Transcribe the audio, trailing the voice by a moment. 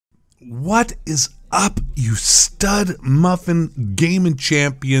What is up, you stud muffin gaming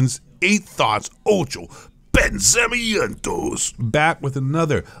champions? 8thoughts, ocho pensamientos. Back with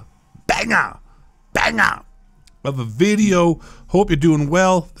another banger of a video. Hope you're doing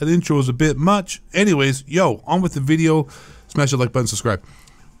well. That intro is a bit much. Anyways, yo, on with the video. Smash the like button, subscribe.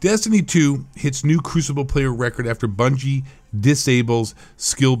 Destiny 2 hits new Crucible player record after Bungie disables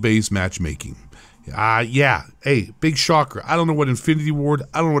skill-based matchmaking. Yeah, hey, big shocker. I don't know what Infinity Ward,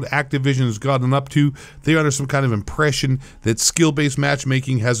 I don't know what Activision has gotten up to. They're under some kind of impression that skill-based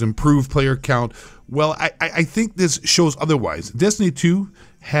matchmaking has improved player count. Well, I think this shows otherwise. Destiny 2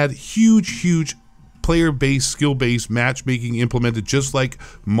 had huge player-based, skill-based matchmaking implemented just like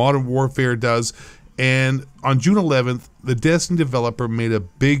Modern Warfare does. And on June 11th, the Destiny developer made a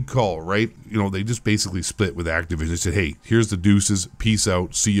big call, right? You know, they just basically split with Activision. They said, hey, here's the deuces, peace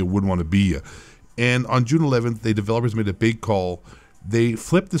out, see ya, wouldn't want to be ya. And on June 11th, the developers made a big call. They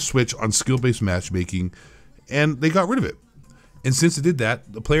flipped the switch on skill-based matchmaking, and they got rid of it. And since they did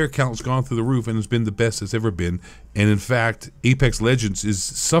that, the player count has gone through the roof and has been the best it's ever been. And in fact, Apex Legends is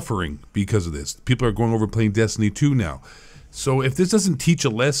suffering because of this. People are going over playing Destiny 2 now. So if this doesn't teach a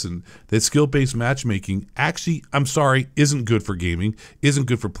lesson that skill-based matchmaking actually, I'm sorry, isn't good for gaming, isn't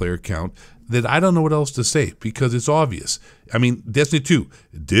good for player count, then I don't know what else to say, because it's obvious. I mean, Destiny 2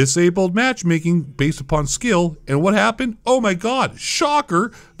 disabled matchmaking based upon skill, and what happened? Oh my god,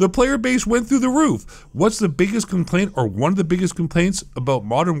 shocker, the player base went through the roof. What's the biggest complaint, or one of the biggest complaints about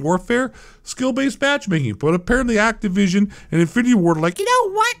Modern Warfare? Skill-based matchmaking. But apparently Activision and Infinity Ward are like, you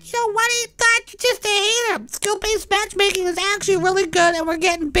know what, you thought you just a hater. Skill-based matchmaking is actually really good, and we're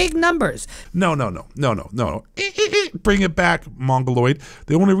getting big numbers. No. Bring it back, Mongoloid.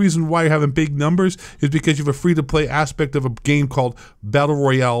 The only reason why you're having big numbers is because you have a free-to-play aspect of a game called Battle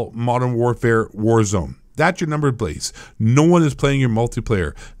Royale Modern Warfare Warzone. That's your number, Blaze. No one is playing your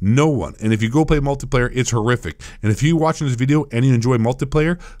multiplayer. No one. And if you go play multiplayer, it's horrific. And if you're watching this video and you enjoy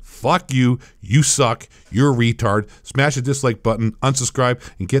multiplayer, fuck you. You suck. You're a retard. Smash the dislike button, unsubscribe,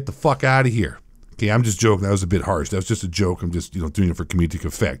 and get the fuck out of here. Okay, I'm just joking. That was a bit harsh. That was just a joke. I'm just, doing it for comedic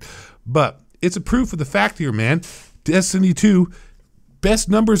effect. But it's a proof of the fact here, man. Destiny 2, best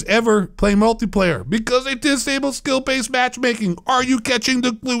numbers ever playing multiplayer because they disabled skill-based matchmaking. Are you catching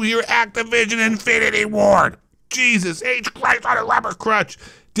the clue here, Activision Infinity Ward? Jesus H. Christ on a rubber crutch.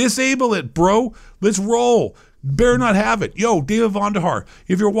 Disable it, bro. Let's roll. Better not have it. Yo, David Vonderhaar,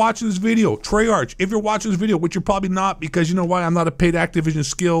 if you're watching this video, Treyarch, if you're watching this video, which you're probably not, because you know why, I'm not a paid Activision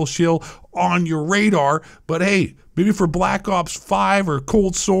shill on your radar, but hey, maybe for Black Ops 5 or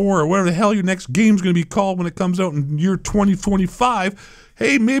Cold Sore or whatever the hell your next game's going to be called when it comes out in year 2025,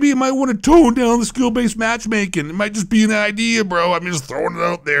 hey, maybe you might want to tone down the skill-based matchmaking. It might just be an idea, bro. I'm just throwing it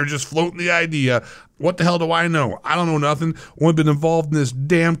out there, just floating the idea. What the hell do I know? I don't know nothing. Only been involved in this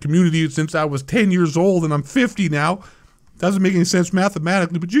damn community since I was 10 years old, and I'm 50 now. Doesn't make any sense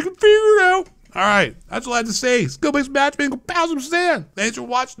mathematically, but you can figure it out. All right, that's all I had to say. Skill-based matchmaking, pound some sand. Thanks for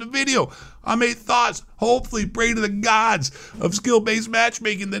watching the video. I'm 8thoughts. Hopefully, pray to the gods of skill-based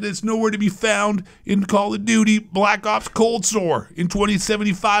matchmaking that it's nowhere to be found in Call of Duty Black Ops Cold Sore in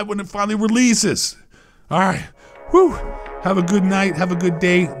 2075 when it finally releases. All right, whew. Have a good night. Have a good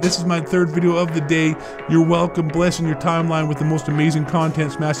day. This is my third video of the day. You're welcome. Blessing your timeline with the most amazing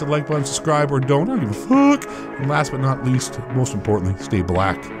content. Smash the like button, subscribe, or don't. I don't give a fuck. And last but not least, most importantly, stay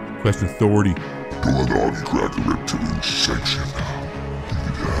black. Question authority. Don't let all you crack the reptilian section.